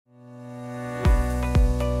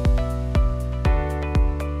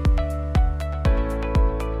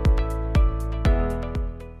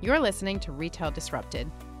You're listening to Retail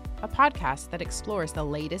Disrupted, a podcast that explores the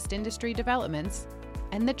latest industry developments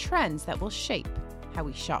and the trends that will shape how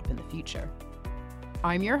we shop in the future.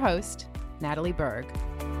 I'm your host, Natalie Berg.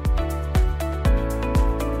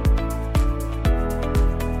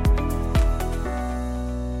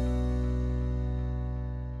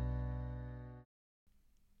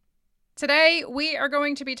 Today, we are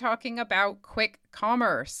going to be talking about quick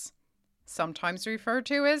commerce, sometimes referred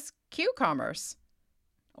to as Q-commerce,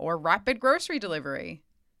 or rapid grocery delivery,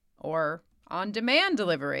 or on-demand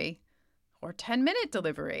delivery, or 10-minute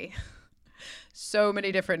delivery. So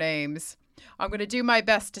many different names. I'm going to do my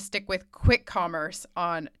best to stick with quick commerce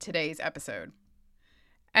on today's episode.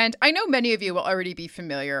 And I know many of you will already be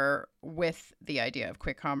familiar with the idea of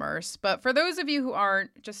quick commerce, but for those of you who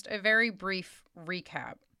aren't, just a very brief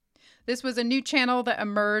recap. This was a new channel that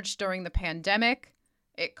emerged during the pandemic.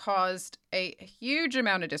 It caused a huge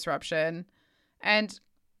amount of disruption. And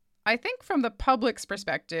I think from the public's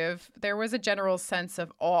perspective, there was a general sense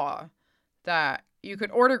of awe that you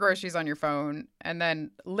could order groceries on your phone and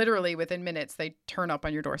then literally within minutes, they turn up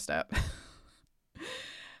on your doorstep.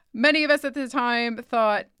 Many of us at the time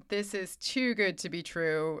thought this is too good to be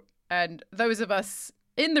true. And those of us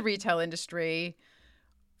in the retail industry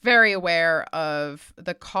very aware of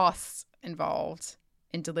the costs involved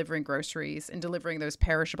in delivering groceries and delivering those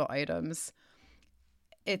perishable items.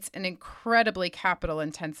 It's an incredibly capital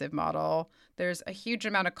intensive model. There's a huge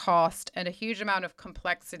amount of cost and a huge amount of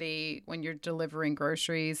complexity when you're delivering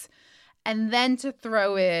groceries. And then to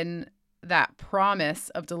throw in that promise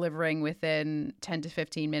of delivering within 10 to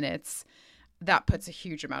 15 minutes, that puts a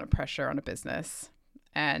huge amount of pressure on a business.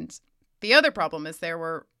 And the other problem is there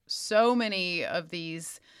were so many of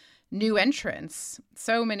these new entrants,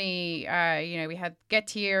 so many, we had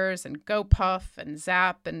Getir's and GoPuff and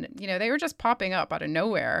Zap, and, they were just popping up out of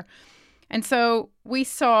nowhere. And so we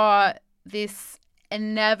saw this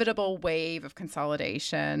inevitable wave of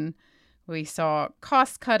consolidation. We saw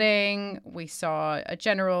cost cutting. We saw a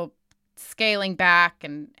general scaling back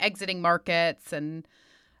and exiting markets and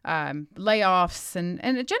layoffs and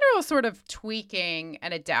a general sort of tweaking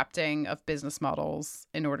and adapting of business models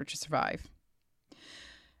in order to survive.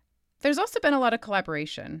 There's also been a lot of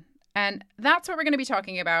collaboration, and that's what we're going to be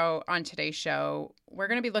talking about on today's show. We're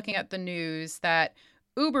going to be looking at the news that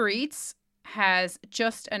Uber Eats has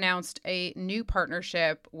just announced a new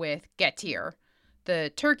partnership with Getir,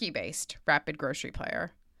 the Turkey-based rapid grocery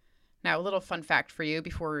player. Now, a little fun fact for you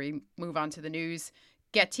before we move on to the news.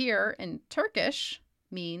 Getir in Turkish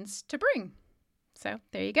means to bring. So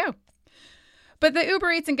there you go. But the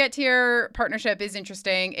Uber Eats and Getir partnership is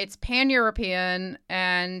interesting. It's pan-European,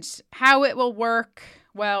 and how it will work,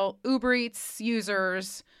 well, Uber Eats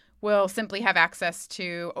users will simply have access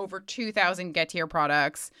to over 2,000 Getir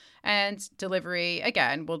products, and delivery,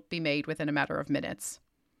 again, will be made within a matter of minutes.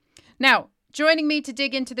 Now, joining me to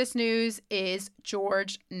dig into this news is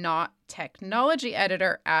George Knott, technology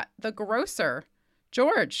editor at The Grocer.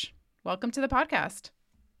 George, welcome to the podcast.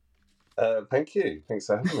 Thank you. Thanks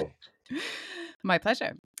for having me. My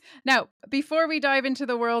pleasure. Now, before we dive into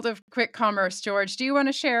the world of quick commerce, George, do you want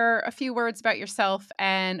to share a few words about yourself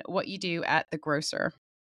and what you do at The Grocer?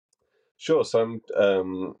 Sure. So I'm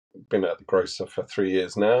been at The Grocer for 3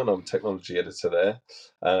 years now, and I'm technology editor there,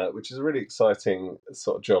 which is a really exciting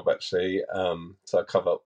sort of job, actually. So I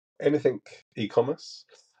cover anything e-commerce,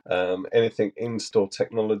 anything in-store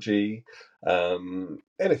technology,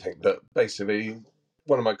 anything that basically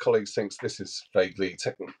one of my colleagues thinks this is vaguely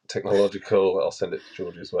technological. I'll send it to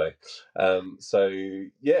George's way.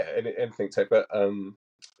 Anything tech, but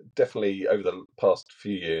definitely over the past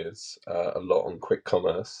few years, a lot on quick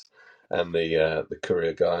commerce and the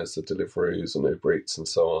courier guys, the Deliveroos and Uber Eats and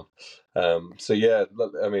so on.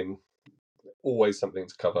 Always something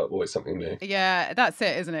to cover, always something new. Yeah, that's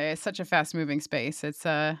it, isn't it? It's such a fast-moving space. It's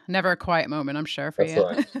never a quiet moment, I'm sure, for That's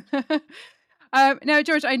you. Right. Now,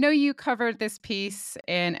 George, I know you covered this piece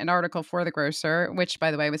in an article for The Grocer, which, by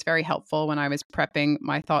the way, was very helpful when I was prepping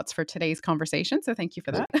my thoughts for today's conversation. So thank you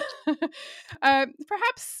for that.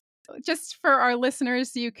 Perhaps just for our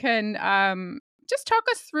listeners, you can just talk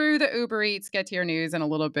us through the Uber Eats Getir news in a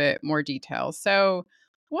little bit more detail. So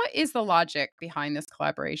what is the logic behind this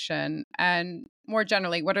collaboration? And more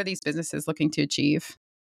generally, what are these businesses looking to achieve?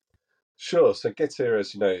 Sure. So Getir,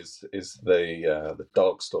 as you know, is the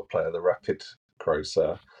dark store player, the rapid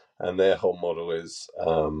grocer, and their whole model is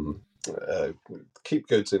keep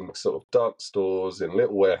goods in sort of dark stores, in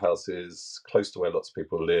little warehouses, close to where lots of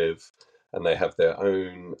people live, and they have their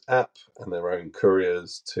own app and their own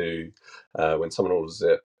couriers to, when someone orders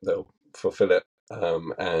it, they'll fulfill it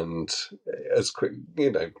and as quick,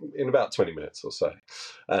 in about 20 minutes or so.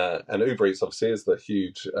 And Uber Eats obviously is the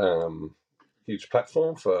huge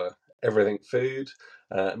platform for everything food.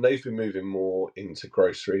 And they've been moving more into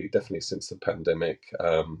grocery, definitely since the pandemic,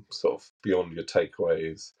 sort of beyond your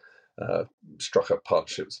takeaways, uh, struck up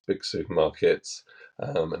partnerships with big supermarkets,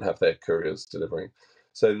 and have their couriers delivering.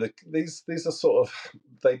 So these are sort of,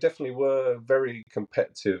 they definitely were very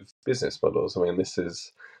competitive business models. I mean, this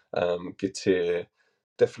is Getir.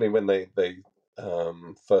 Definitely when they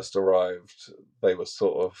first arrived, they were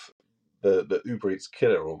sort of the Uber Eats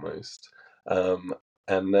killer almost. Um,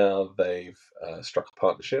 and now they've struck a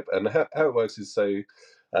partnership. And how it works is, so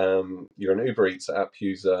you're an Uber Eats app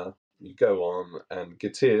user, you go on, and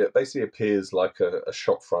Getir basically appears like a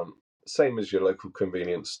shop front, same as your local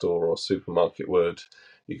convenience store or supermarket would.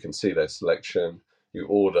 You can see their selection, you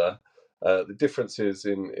order. The difference is,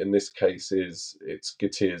 in this case, is it's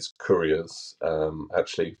Getir's couriers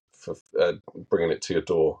actually for bringing it to your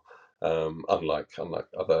door, unlike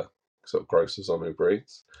other sort of grocers on Uber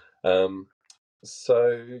Eats. Um,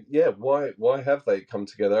 so yeah, why have they come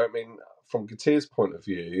together? I mean, from Getir's point of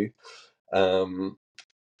view, um,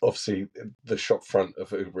 obviously the shop front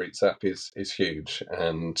of Uber Eats app is huge,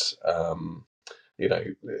 and you know,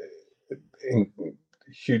 in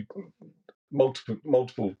huge,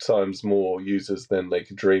 multiple times more users than they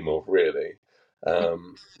could dream of, really.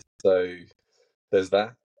 Um, so there's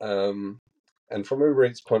that. And from Uber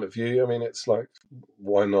Eats' point of view, I mean, it's like,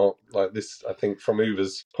 why not? Like this, I think from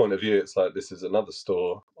Uber's point of view, it's like, this is another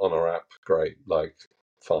store on our app. Great, like,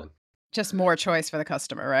 fine. Just more choice for the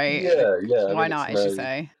customer, right? Yeah. I Why mean, it's not, as you no,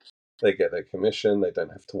 say? they get their commission. They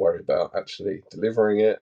don't have to worry about actually delivering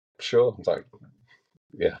it. Sure, like,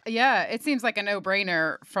 yeah, Yeah, it seems like a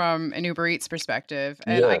no-brainer from an Uber Eats perspective.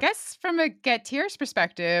 And I yeah, guess from a Getir's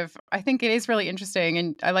perspective, I think it is really interesting.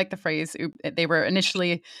 And I like the phrase, they were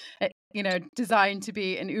initially, designed to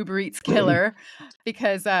be an Uber Eats killer,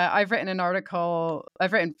 because I've written an article,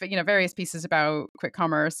 I've written, various pieces about quick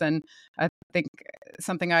commerce. And I think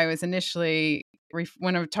something I was initially,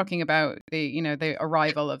 when I'm talking about the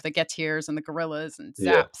arrival of the Getirs and the Gorillas and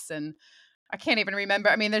yeah, Zaps, and I can't even remember.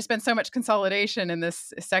 I mean, there's been so much consolidation in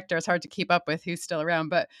this sector. It's hard to keep up with who's still around.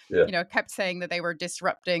 But, yeah, kept saying that they were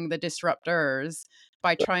disrupting the disruptors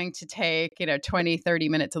by trying to take, 20,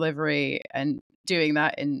 30-minute delivery and doing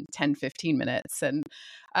that in 10, 15 minutes. And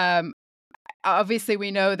um, obviously,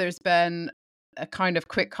 we know there's been a kind of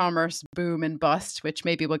quick commerce boom and bust, which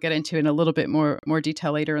maybe we'll get into in a little bit more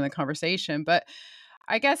detail later in the conversation. But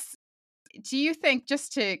I guess, do you think,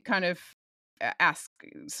 just to kind of ask,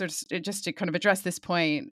 sort of, just to kind of address this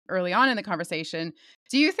point early on in the conversation,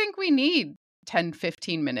 do you think we need 10,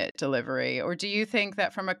 15-minute delivery? Or do you think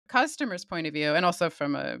that from a customer's point of view, and also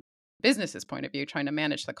from a business's point of view, trying to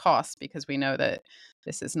manage the costs, because we know that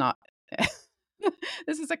this is not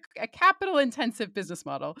this is a capital intensive business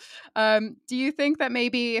model. Do you think that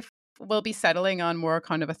maybe if we'll be settling on more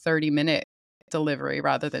kind of a 30-minute delivery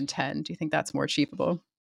rather than 10, do you think that's more achievable?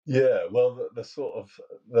 yeah. Well, the sort of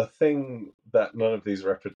the thing that none of these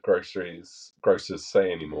rapid grocers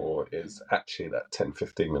say anymore is actually that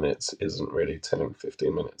 10-15 minutes isn't really 10 and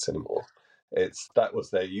 15 minutes anymore. It's That was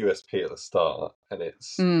their USP at the start, and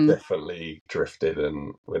it's Mm, definitely drifted,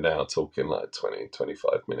 and we're now talking like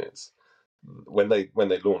 20-25 minutes. When they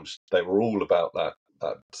launched, they were all about that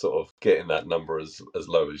sort of getting that number as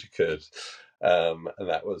low as you could, and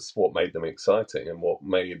that was what made them exciting and what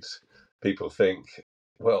made people think,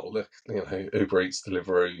 well, look, Uber Eats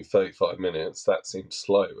delivery 35 minutes, that seems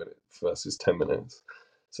slow versus 10 minutes.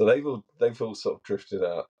 So they've all sort of drifted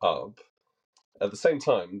up. At the same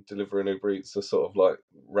time, delivering Uber Eats are sort of like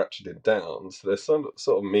ratcheted down, so there's some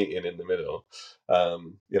sort of meeting in the middle,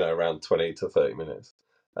 around 20 to 30 minutes.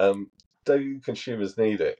 Um, do consumers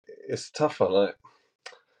need it? It's tougher. Like,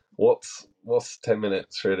 what's 10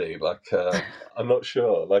 minutes really? Like, I'm not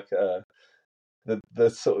sure. Like, the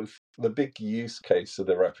sort of the big use case of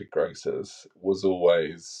the rapid grocers was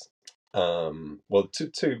always, well,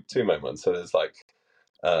 two main ones. So there's like,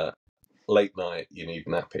 uh, late night, you need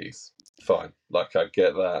nappies. Fine, like, I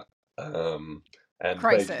get that. And maybe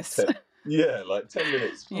crisis. yeah, like 10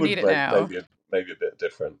 minutes You need would it make now. maybe a bit of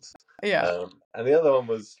difference. Yeah. And the other one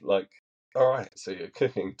was like, all right, so you're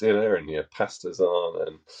cooking dinner and your pasta's on,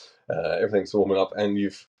 and everything's warming up, and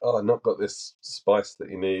you've not got this spice that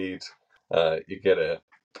you need. You get it.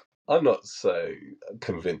 I'm not so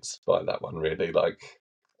convinced by that one, really. Like,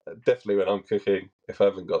 definitely when I'm cooking, if I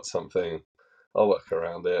haven't got something, I'll work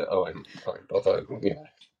around it. I won't bother.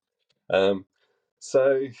 Um,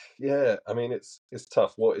 so yeah, I mean, it's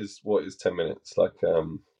tough. What is 10 minutes? Like,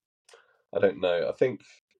 I don't know. I think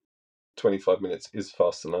 25 minutes is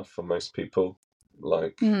fast enough for most people.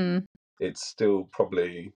 Like, Mm. it's still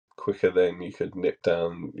probably quicker than you could nip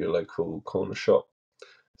down your local corner shop.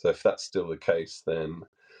 So if that's still the case, then,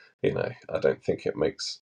 I don't think it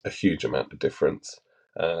makes a huge amount of difference.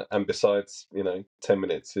 And besides, 10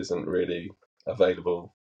 minutes isn't really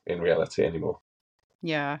available in reality anymore.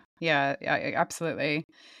 Yeah, yeah, absolutely.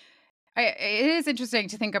 It is interesting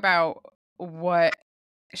to think about what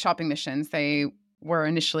shopping missions they were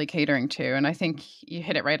initially catering to. And I think you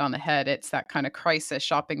hit it right on the head. It's that kind of crisis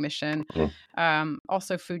shopping mission. Mm.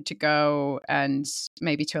 Also, food to go, and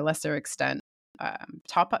maybe to a lesser extent,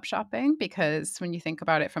 top up shopping. Because when you think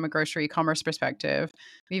about it from a grocery e-commerce perspective,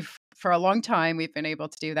 for a long time, we've been able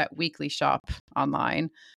to do that weekly shop online,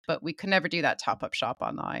 but we could never do that top up shop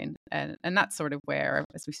online. And that's sort of where,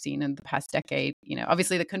 as we've seen in the past decade,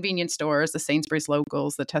 obviously the convenience stores, the Sainsbury's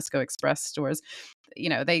locals, the Tesco Express stores,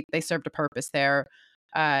 they served a purpose there.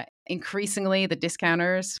 Increasingly, the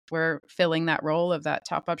discounters were filling that role of that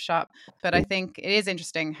top up shop. But I think it is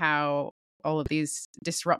interesting how all of these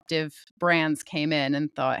disruptive brands came in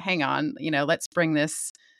and thought, hang on, let's bring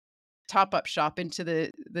this top up shop into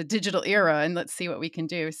the digital era and let's see what we can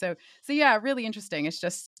do. So yeah, really interesting. It's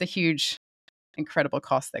just the huge, incredible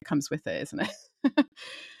cost that comes with it, isn't it?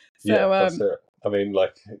 Yeah, So that's it. I mean,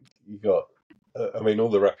 like, you got, all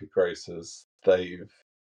the rapid grocers, they've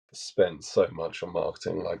spent so much on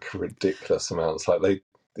marketing, like ridiculous amounts. Like,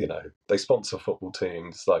 they sponsor football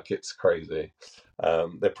teams, like, it's crazy.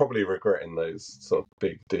 They're probably regretting those sort of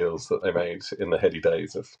big deals that they made in the heady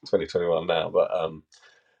days of 2021 now. But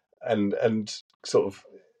and sort of,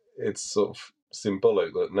 it's sort of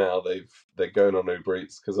symbolic that now they're going on Uber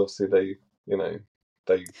Eats because obviously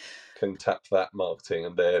they can tap that marketing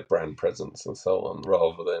and their brand presence and so on,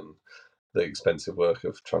 rather than the expensive work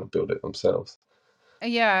of trying to build it themselves.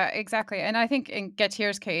 yeah, exactly. And I think in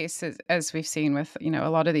Getier's case, as we've seen with a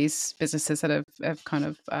lot of these businesses that have kind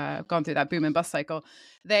of gone through that boom and bust cycle,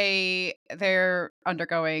 they're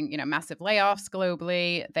undergoing massive layoffs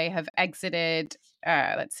globally. They have exited.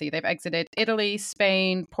 They've exited Italy,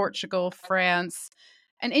 Spain, Portugal, France,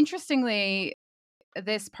 and interestingly,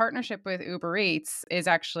 this partnership with Uber Eats is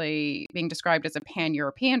actually being described as a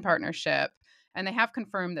pan-European partnership. And they have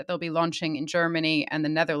confirmed that they'll be launching in Germany and the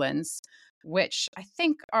Netherlands, which I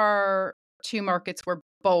think are two markets where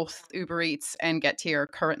both Uber Eats and Getir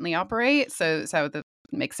currently operate. So that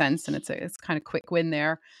makes sense. And it's kind of quick win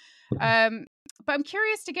there. But I'm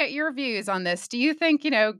curious to get your views on this. Do you think,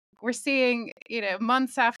 we're seeing,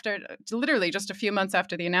 months after, literally just a few months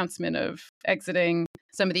after the announcement of exiting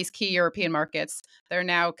some of these key European markets, they're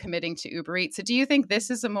now committing to Uber Eats. So do you think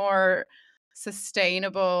this is a more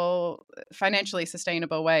financially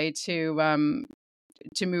sustainable way to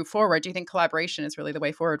move forward? Do you think collaboration is really the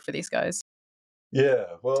way forward for these guys? Yeah,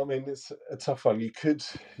 well, I mean, it's a tough one. You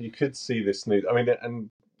could see this new. I mean,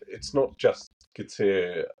 and it's not just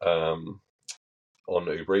Getir on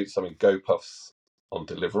Uber Eats. I mean, GoPuff's on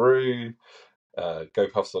Deliveroo,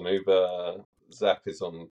 GoPuff's on Uber, Zap is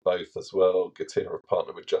on both as well. Getir have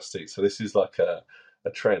partnered with Just Eat, so this is like a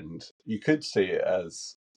trend. You could see it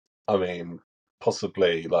as, I mean,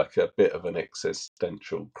 possibly like a bit of an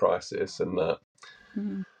existential crisis, and that,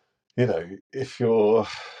 Mm. if you're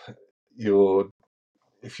you're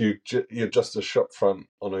just a shop front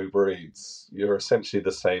on Uber Eats, you're essentially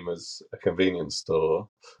the same as a convenience store.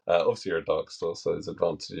 Obviously, you're a dark store, so there's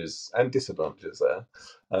advantages and disadvantages there.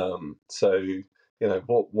 So,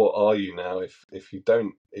 what are you now if you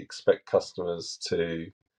don't expect customers to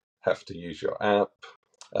have to use your app?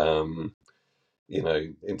 Um,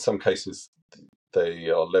 in some cases, they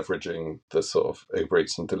are leveraging the sort of Uber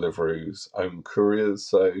Eats and Deliveroo's own couriers.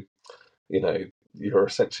 So, you're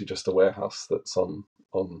essentially just a warehouse that's on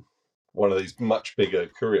one of these much bigger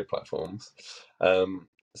courier platforms.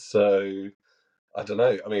 So I don't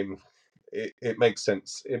know. I mean, it makes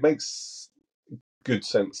sense. It makes good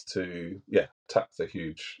sense to tap the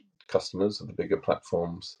huge customers of the bigger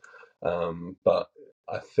platforms, but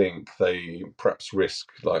I think they perhaps risk,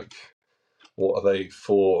 like, what are they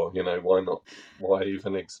for? Why not? Why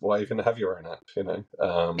even have your own app?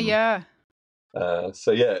 Yeah,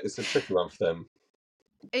 So yeah, it's a tricky one for them.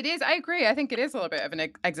 it is. I agree. I think it is a little bit of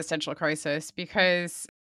an existential crisis because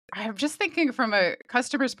I'm just thinking from a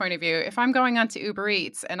customer's point of view. If I'm going onto Uber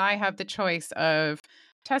Eats and I have the choice of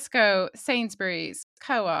Tesco, Sainsbury's,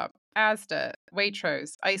 Co-op, Asda,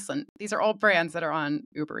 Waitrose, Iceland, these are all brands that are on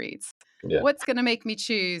Uber Eats. Yeah. What's going to make me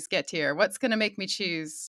choose Getir? What's going to make me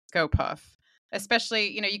choose GoPuff?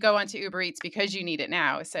 Especially, you go onto Uber Eats because you need it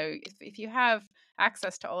now. So if you have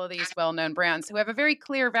access to all of these well-known brands who have a very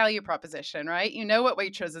clear value proposition, right? You know what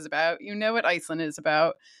Waitrose is about. You know what Iceland is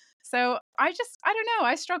about. So I don't know.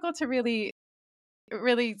 I struggle to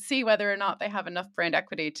really see whether or not they have enough brand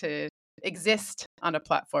equity to exist on a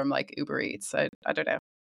platform like Uber Eats. I don't know. I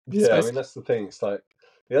Yeah, I suppose. mean that's the thing. It's like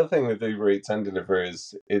the other thing with Uber Eats and Deliveroo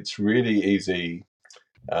is it's really easy.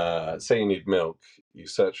 Say you need milk, you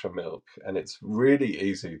search for milk, and it's really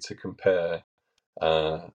easy to compare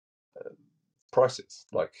uh, prices.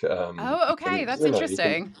 Like, Oh, okay. That's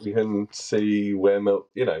interesting. you can see where milk,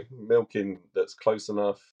 milk in that's close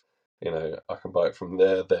enough. I can buy it from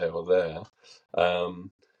there, or there.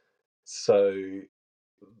 Um, so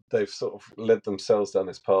they've sort of led themselves down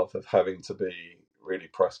this path of having to be really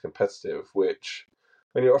price competitive, which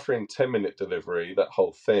when you're offering 10-minute delivery, that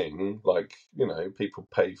whole thing, like, people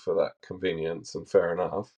pay for that convenience and fair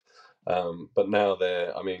enough. But now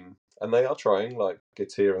I mean, and they are trying, like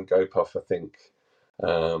Getir and GoPuff, I think,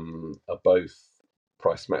 are both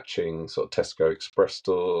price matching sort of Tesco Express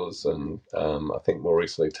stores and I think more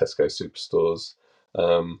recently Tesco Superstores.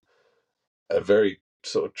 Um, a very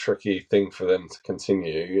sort of tricky thing for them to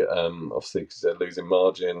continue, obviously because they're losing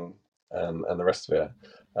margin and the rest of it.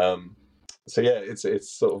 So yeah, it's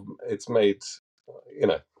sort of it's made you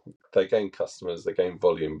know they gain customers, they gain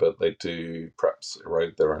volume, but they do perhaps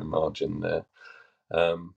erode their own margin there.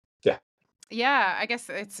 Yeah, Yeah, I guess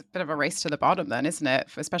it's a bit of a race to the bottom then, isn't it?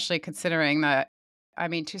 Especially considering that, I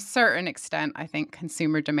mean, to a certain extent, I think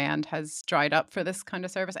consumer demand has dried up for this kind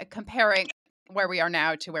of service. Comparing where we are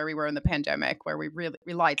now to where we were in the pandemic, where we really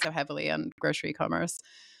relied so heavily on grocery commerce,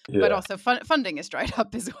 but yeah, also funding is dried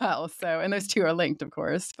up as well. So, and those two are linked, of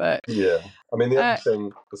course. But yeah. I mean, the other uh,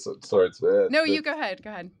 thing, sorry to no, you go ahead. Go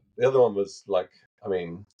ahead. the other one was like, I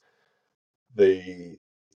mean, the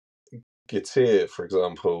Getir, for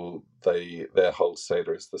example, their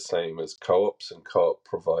wholesaler is the same as Co-ops, and Co-op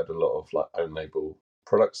provide a lot of like own label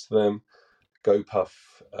products to them. GoPuff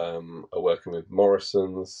are working with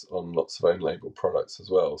Morrison's on lots of own label products as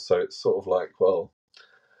well. So it's sort of like, well,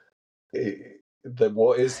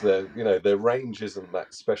 what is their range isn't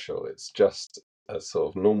that special. It's just a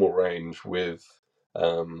sort of normal range with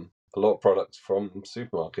a lot of products from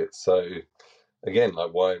supermarkets. So again,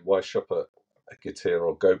 like why shop at a Getir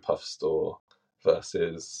or GoPuff store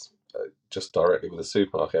versus just directly with a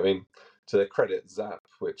supermarket? I mean, to their credit, Zap,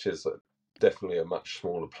 which is definitely a much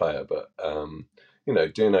smaller player, but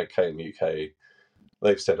doing okay in the UK.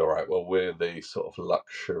 They've said, all right, well, we're the sort of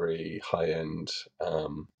luxury, high end.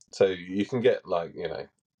 So you can get like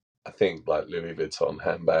I think like Louis Vuitton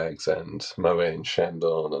handbags and Moet and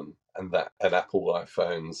Chandon and Apple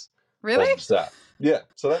iPhones Really? on Zap. Yeah,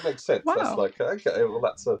 so that makes sense. That's Wow. like okay, well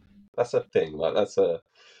that's a thing. Like that's a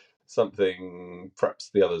something perhaps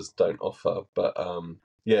the others don't offer. But And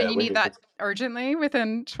yeah, you when need you that urgently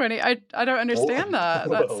within 20. I don't well, understand that.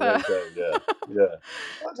 That's well, there you go. Yeah, yeah.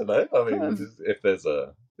 I don't know. I mean, um, if there's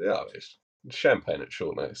champagne at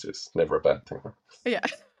short notice, it's never a bad thing. yeah.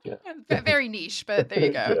 Yeah, Very niche, but there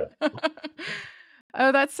you go. yeah,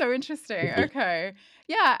 Oh, that's so interesting. Okay.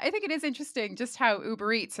 Yeah, I think it is interesting just how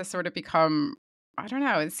Uber Eats has sort of become, I don't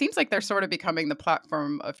know, it seems like they're sort of becoming the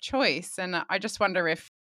platform of choice. And I just wonder if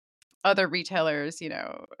other retailers,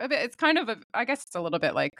 it's kind of, I guess it's a little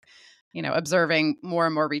bit like, observing more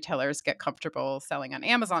and more retailers get comfortable selling on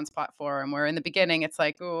Amazon's platform, where in the beginning it's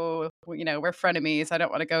like, oh, we're frenemies. I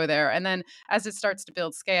don't want to go there. And then as it starts to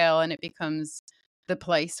build scale and it becomes the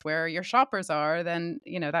place where your shoppers are, then,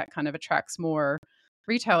 that kind of attracts more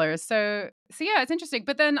retailers. So yeah, it's interesting.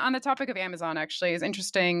 But then on the topic of Amazon, actually, is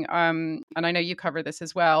interesting. And I know you cover this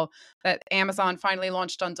as well, that Amazon finally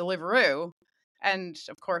launched on Deliveroo. And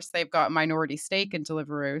of course, they've got a minority stake in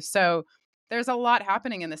Deliveroo. So there's a lot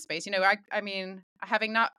happening in this space. I mean,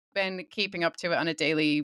 having not been keeping up to it on a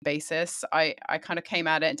daily basis, I kind of came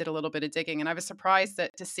at it and did a little bit of digging, and I was surprised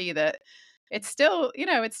to see that it's still,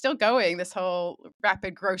 it's still going, this whole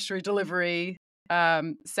rapid grocery delivery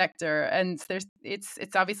sector, and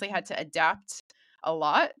it's obviously had to adapt a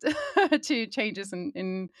lot to changes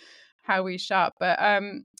in how we shop. But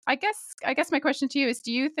I guess my question to you is,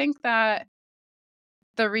 do you think that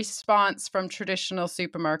the response from traditional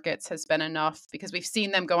supermarkets has been enough? Because we've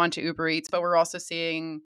seen them go on to Uber Eats, but we're also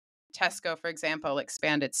seeing Tesco, for example,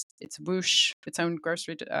 expand its Whoosh, its own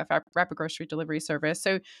rapid grocery delivery service.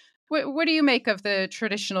 So, what do you make of the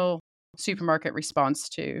traditional supermarket response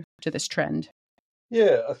to this trend?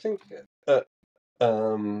 yeah. I think at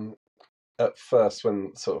um, at first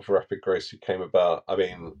when sort of rapid grocery came about, I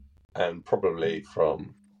mean, and probably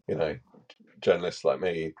from you know journalists like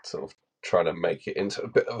me, sort of trying to make it into a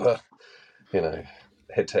bit of a you know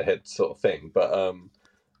head to head sort of thing. But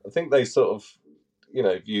I think they sort of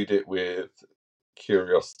viewed it with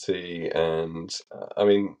curiosity, and I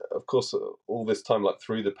mean, of course, all this time, like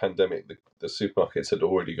through the pandemic, the supermarkets had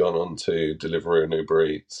already gone on to Deliveroo and Uber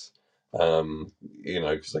Eats,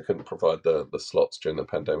 because they couldn't provide the slots during the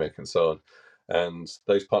pandemic and so on. And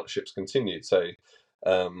those partnerships continued. So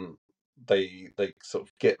they sort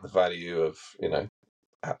of get the value of,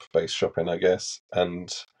 app-based shopping, I guess.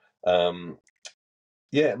 And and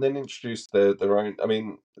then introduce their own. I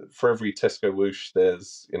mean, for every Tesco Whoosh,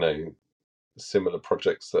 there's, similar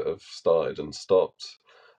projects that have started and stopped.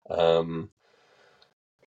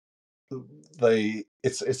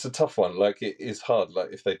 It's a tough one. Like, it is hard. Like,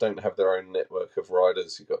 if they don't have their own network of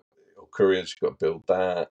riders, or couriers, you've got to build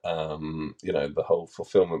that. The whole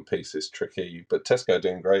fulfillment piece is tricky. But Tesco are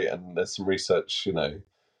doing great, and there's some research.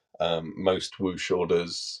 Most Whoosh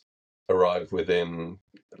orders arrive within,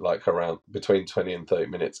 like, around between 20 and 30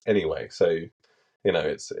 minutes anyway. So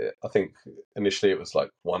it's, I think initially it was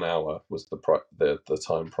like 1 hour was the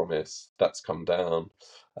time promise. That's come down.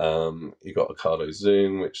 You got Ocado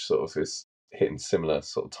Zoom, which sort of is hitting similar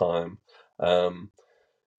sort of time.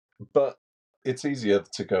 But it's easier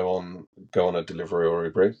to go on a delivery or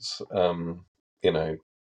Uber Eats. The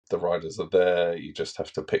riders are there. You just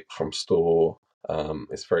have to pick from store.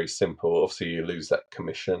 It's very simple. Obviously, you lose that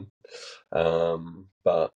commission.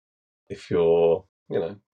 But if you're,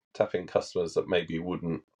 tapping customers that maybe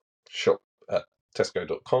wouldn't shop at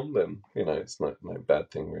Tesco.com, then, it's no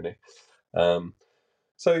bad thing, really.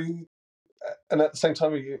 So, and at the same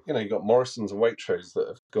time, you got Morrison's and Waitrose that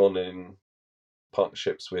have gone in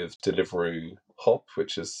partnerships with Deliveroo Hop,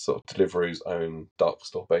 which is sort of Deliveroo's own dark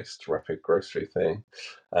store based rapid grocery thing.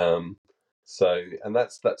 And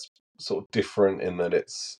that's sort of different in that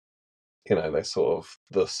it's, they're sort of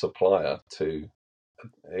the supplier to,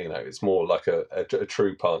 it's more like a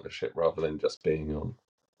true partnership rather than just being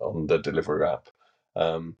on the Deliveroo app.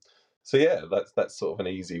 That's sort of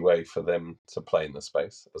an easy way for them to play in the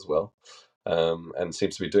space as well. And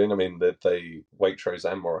seems to be doing. I mean, they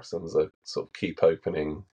Waitrose and Morrison's are sort of keep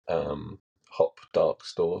opening Hop dark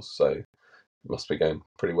stores, so it must be going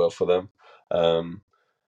pretty well for them. I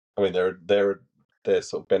mean, there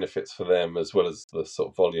sort of benefits for them as well as the sort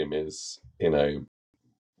of volume is,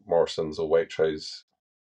 Morrison's or Waitrose.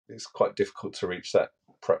 It's quite difficult to reach that.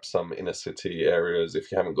 Perhaps some inner city areas,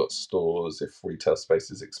 if you haven't got stores, if retail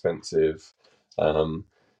space is expensive,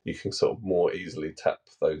 you can sort of more easily tap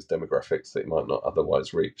those demographics that you might not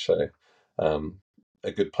otherwise reach. So,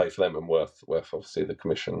 a good play for them and worth obviously the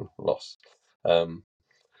commission loss. I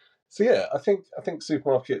think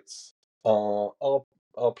supermarkets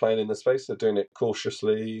are playing in the space. They're doing it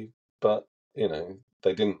cautiously, but they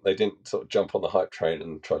didn't sort of jump on the hype train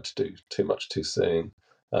and try to do too much too soon.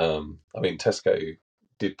 I mean, Tesco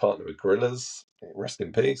did partner with Gorillas, rest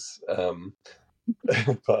in peace.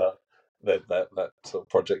 But that sort of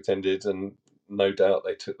project ended, and no doubt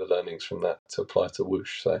they took the learnings from that to apply to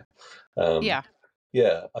Whoosh. So, I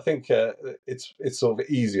think it's sort of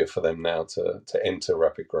easier for them now to enter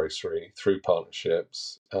rapid grocery through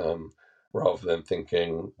partnerships, rather than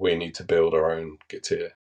thinking we need to build our own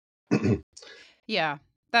Getir. Yeah,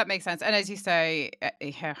 that makes sense. And as you say,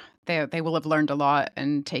 they will have learned a lot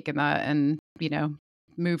and taken that and,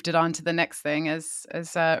 moved it on to the next thing as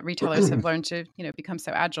retailers have learned to, become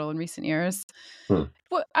so agile in recent years. Well,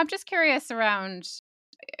 I'm just curious around,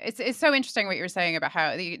 it's so interesting what you're saying about how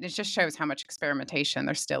it just shows how much experimentation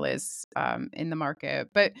there still is in the market.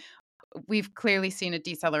 But we've clearly seen a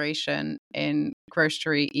deceleration in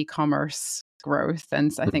grocery e-commerce growth.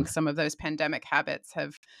 And I think some of those pandemic habits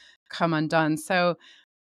have come undone. So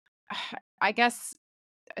I guess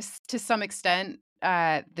to some extent,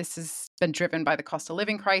 this has been driven by the cost of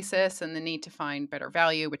living crisis and the need to find better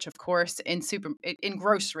value, which of course in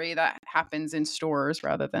grocery that happens in stores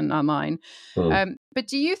rather than online. But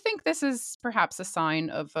do you think this is perhaps a sign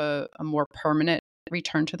of a more permanent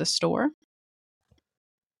return to the store?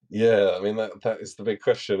 Yeah, I mean that is the big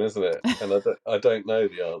question, isn't it? And I don't know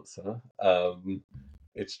the answer.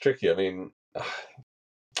 It's tricky. I mean,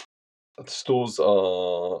 stores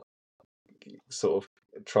are sort of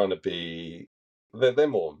trying to be. They're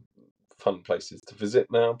more fun places to visit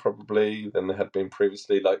now, probably, than they had been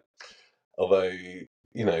previously. Like, although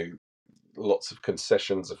lots of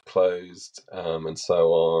concessions have closed, and so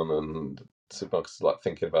on, and supermarkets like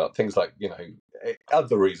thinking about things like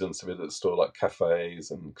other reasons to visit the store, like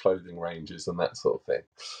cafes and clothing ranges and that sort of thing,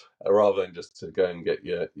 rather than just to go and get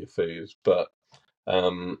your food. But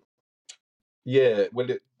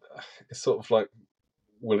it's sort of like,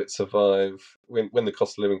 will it survive when the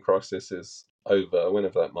cost of living crisis is over,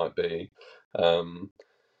 whenever that might be?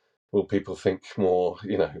 Will people think more,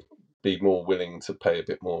 be more willing to pay a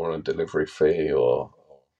bit more on a delivery fee or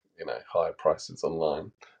higher prices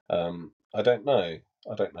online? I don't know.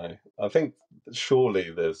 I don't know. I think surely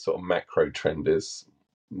the sort of macro trend is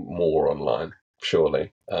more online,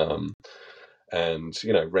 surely. And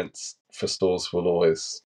rents for stores will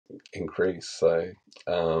always increase. So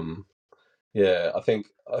um, yeah, I think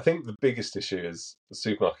the biggest issue is the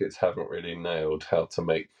supermarkets haven't really nailed how to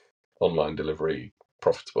make online delivery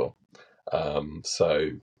profitable. So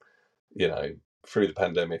you know, through the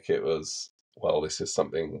pandemic, it was, well, this is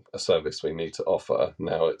a service we need to offer.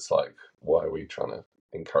 Now it's like, why are we trying to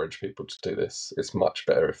encourage people to do this? It's much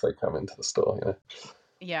better if they come into the store.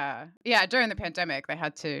 Yeah. Yeah. During the pandemic, they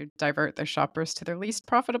had to divert their shoppers to their least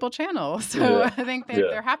profitable channel. So Yeah, I think yeah,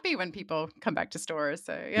 they're happy when people come back to stores.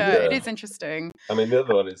 So yeah, it yeah. is interesting. I mean, the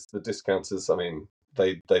other one is the discounters. I mean,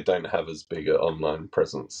 they don't have as big an online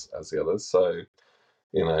presence as the others. So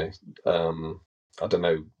you know, um, I don't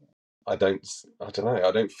know. I don't know.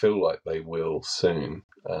 I don't feel like they will soon.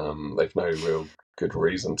 They've no real good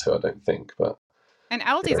reason to. I don't think. But And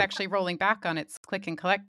Aldi's yeah, actually rolling back on its click and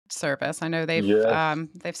collect service. I know yeah,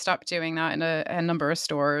 they've stopped doing that in a number of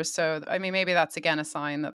stores. So I mean, maybe that's again a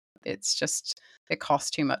sign that it's just it costs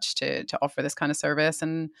too much to offer this kind of service,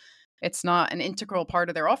 and it's not an integral part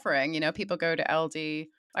of their offering. People go to Aldi.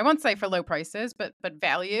 I won't say for low prices, but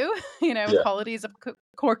value. yeah, Quality is a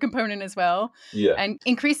core component as well, yeah. and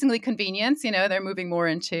increasingly convenience. They're moving more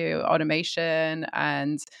into automation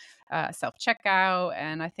and self checkout.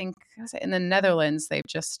 And I think was it in the Netherlands they've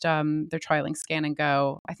just they're trialing Scan and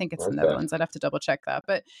Go. I think it's the Okay. Netherlands. I'd have to double check that,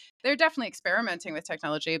 but they're definitely experimenting with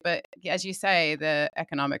technology. But as you say, the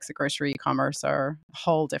economics of grocery e-commerce are a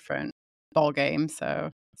whole different ball game.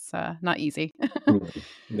 So it's not easy. Mm,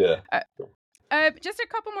 yeah. uh, just a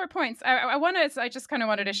couple more points. I just kind of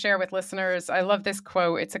wanted to share with listeners. I love this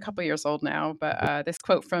quote. It's a couple years old now, but this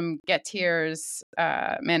quote from Getir's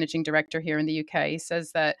managing director here in the UK. He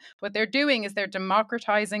says that what they're doing is they're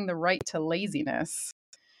democratizing the right to laziness.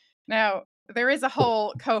 Now, there is a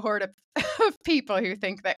whole cohort of people who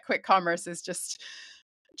think that quick commerce is just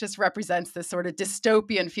represents this sort of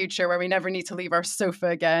dystopian future where we never need to leave our sofa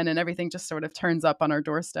again and everything just sort of turns up on our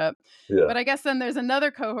doorstep. Yeah. But I guess then there's another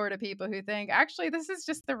cohort of people who think actually this is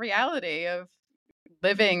just the reality of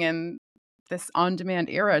living in this on-demand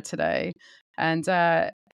era today. And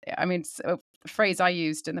I mean, a phrase I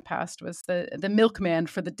used in the past was the milkman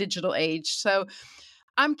for the digital age. So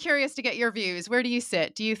I'm curious to get your views. Where do you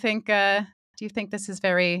sit? Do you think this is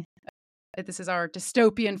our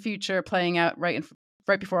dystopian future playing out right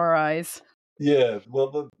before our eyes? Yeah.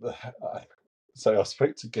 Well, so I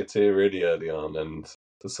spoke to Getir really early on, and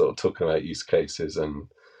the sort of talking about use cases, and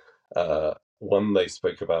one they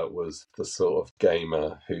spoke about was the sort of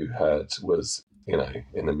gamer who was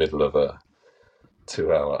in the middle of a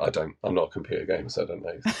 2 hour. I'm not a computer gamer, so I don't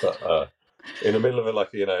know, but in the middle of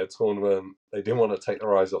a tournament, they didn't want to take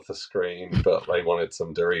their eyes off the screen, but they wanted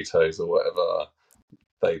some Doritos or whatever.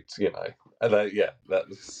 And yeah,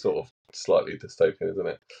 that's sort of slightly dystopian, isn't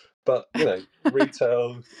it? But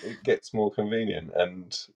retail, it gets more convenient,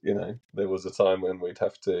 and there was a time when we'd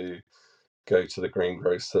have to go to the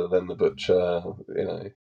greengrocer, then the butcher,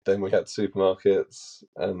 then we had supermarkets,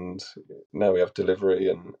 and now we have delivery,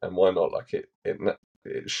 and why not? Like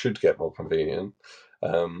it should get more convenient.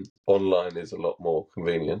 Online is a lot more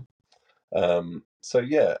convenient. So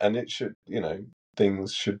yeah, and it should,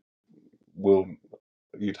 things will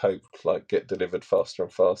you'd hope like get delivered faster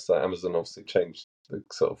and faster. Amazon obviously changed the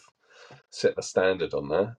sort of set the standard on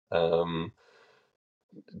that.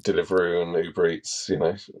 Deliveroo and Uber Eats,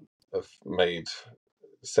 have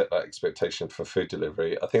set that expectation for food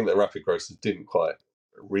delivery. I think that Rapid Grocers didn't quite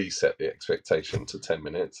reset the expectation to 10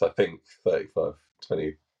 minutes. I think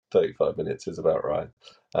 35 minutes is about right.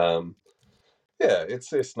 Um, yeah,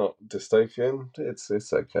 it's not dystopian. It's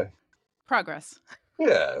okay. Progress.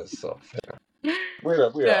 Yeah, it's sort of,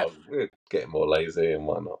 Yeah. we're getting more lazy, and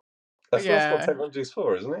why not? That's what Yeah. technology's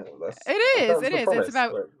for, isn't it? It That is. was It the is. It's promise.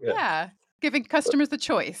 about, Right? Yeah, yeah, giving customers the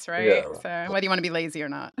choice, yeah, right? right. So whether you want to be lazy or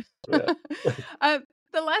not. Yeah. uh,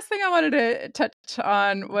 the last thing I wanted to touch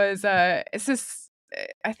on was it's this,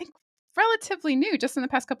 I think, relatively new, just in the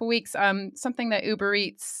past couple of weeks. Something that Uber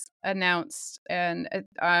Eats announced, and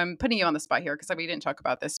I'm putting you on the spot here because we didn't talk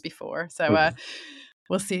about this before. So Mm.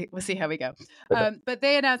 we'll see how we go. But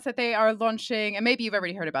they announced that they are launching, and maybe you've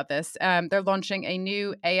already heard about this. They're launching a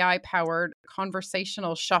new AI-powered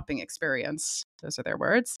conversational shopping experience. Those are their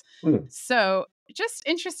words. Mm. So, just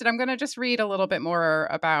interested. I'm going to just read a little bit more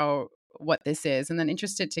about what this is, and then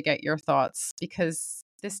interested to get your thoughts because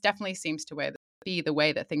this definitely seems to be the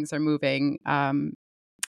way that things are moving.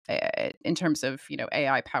 in terms of,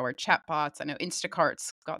 AI-powered chatbots. I know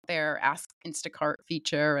Instacart's got their Ask Instacart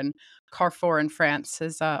feature, and Carrefour in France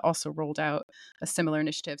has also rolled out a similar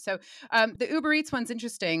initiative. So the Uber Eats one's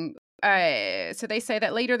interesting. So they say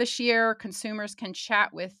that later this year, consumers can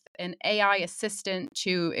chat with an AI assistant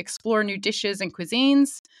to explore new dishes and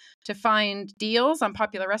cuisines, to find deals on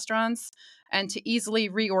popular restaurants, and to easily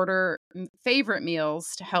reorder favorite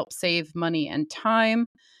meals to help save money and time.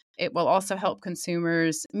 It will also help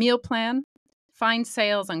consumers meal plan, find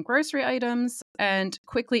sales on grocery items, and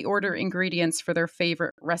quickly order ingredients for their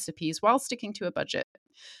favorite recipes while sticking to a budget.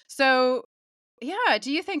 So, yeah,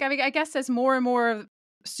 do you think, I guess as more and more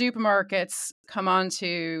supermarkets come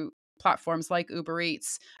onto platforms like Uber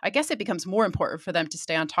Eats, I guess it becomes more important for them to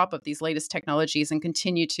stay on top of these latest technologies and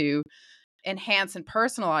continue to enhance and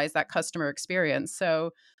personalize that customer experience.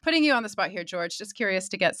 So, putting you on the spot here, George, just curious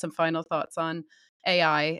to get some final thoughts on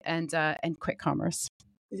AI and quick commerce.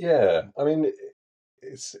 Yeah, I mean,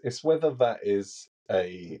 it's whether that is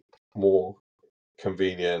a more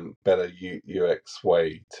convenient, better UX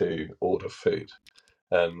way to order food,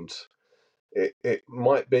 and it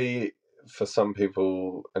might be for some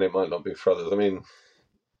people, and it might not be for others. I mean,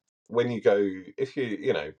 when you go, if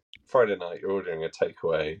Friday night you're ordering a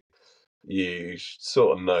takeaway, you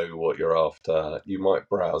sort of know what you're after. You might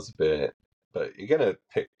browse a bit, but you're going to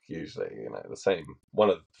pick usually, the same one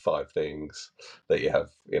of 5 things that you have,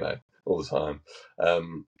 all the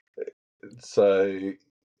time. So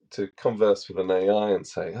to converse with an AI and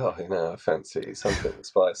say, oh, I fancy something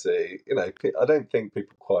spicy, I don't think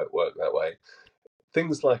people quite work that way.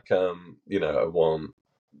 Things like, I want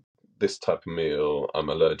this type of meal, I'm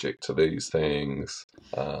allergic to these things,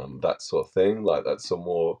 that sort of thing. Like that's a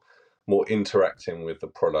more interacting with the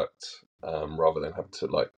product, rather than having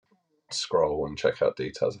to scroll and check out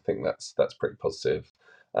details. I think that's pretty positive.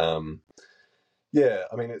 Yeah,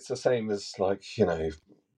 I mean, it's the same as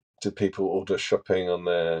do people order shopping on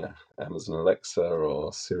their Amazon Alexa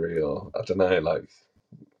or Siri, or I don't know,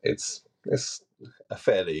 it's a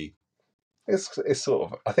fairly, it's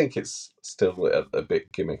sort of, I think it's still at a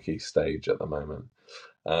bit gimmicky stage at the moment.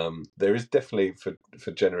 There is definitely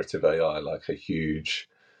for generative AI a huge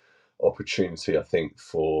opportunity, I think,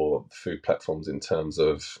 for food platforms in terms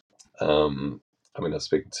of, I mean, I was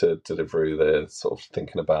speaking to Deliveroo, they're sort of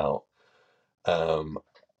thinking about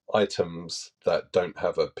items that don't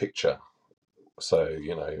have a picture. So,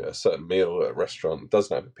 a certain meal at a restaurant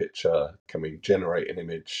doesn't have a picture. Can we generate an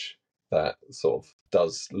image that sort of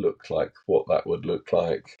does look like what that would look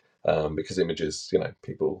like? Because images,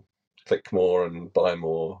 people click more and buy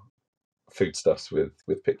more foodstuffs with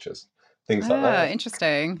pictures, things like that.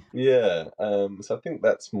 Interesting. Yeah. So I think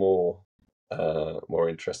that's more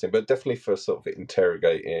interesting, but definitely for sort of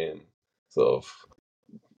interrogating sort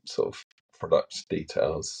of product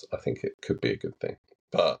details, I think it could be a good thing.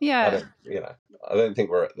 But yeah, I don't think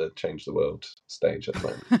we're at the change the world stage at the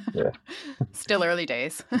moment. Yeah. Still early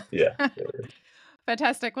days. Yeah.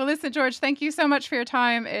 Fantastic. Well, listen, George, thank you so much for your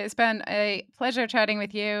time. It's been a pleasure chatting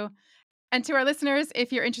with you. And to our listeners,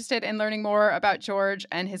 if you're interested in learning more about George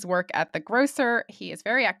and his work at The Grocer, he is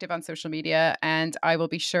very active on social media, and I will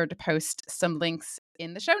be sure to post some links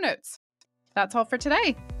in the show notes. That's all for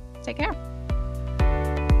today. Take care.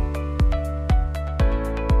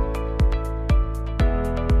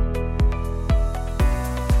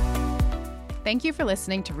 Thank you for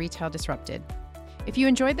listening to Retail Disrupted. If you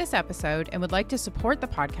enjoyed this episode and would like to support the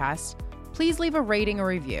podcast, please leave a rating or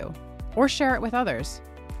review or share it with others.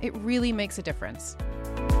 It really makes a difference.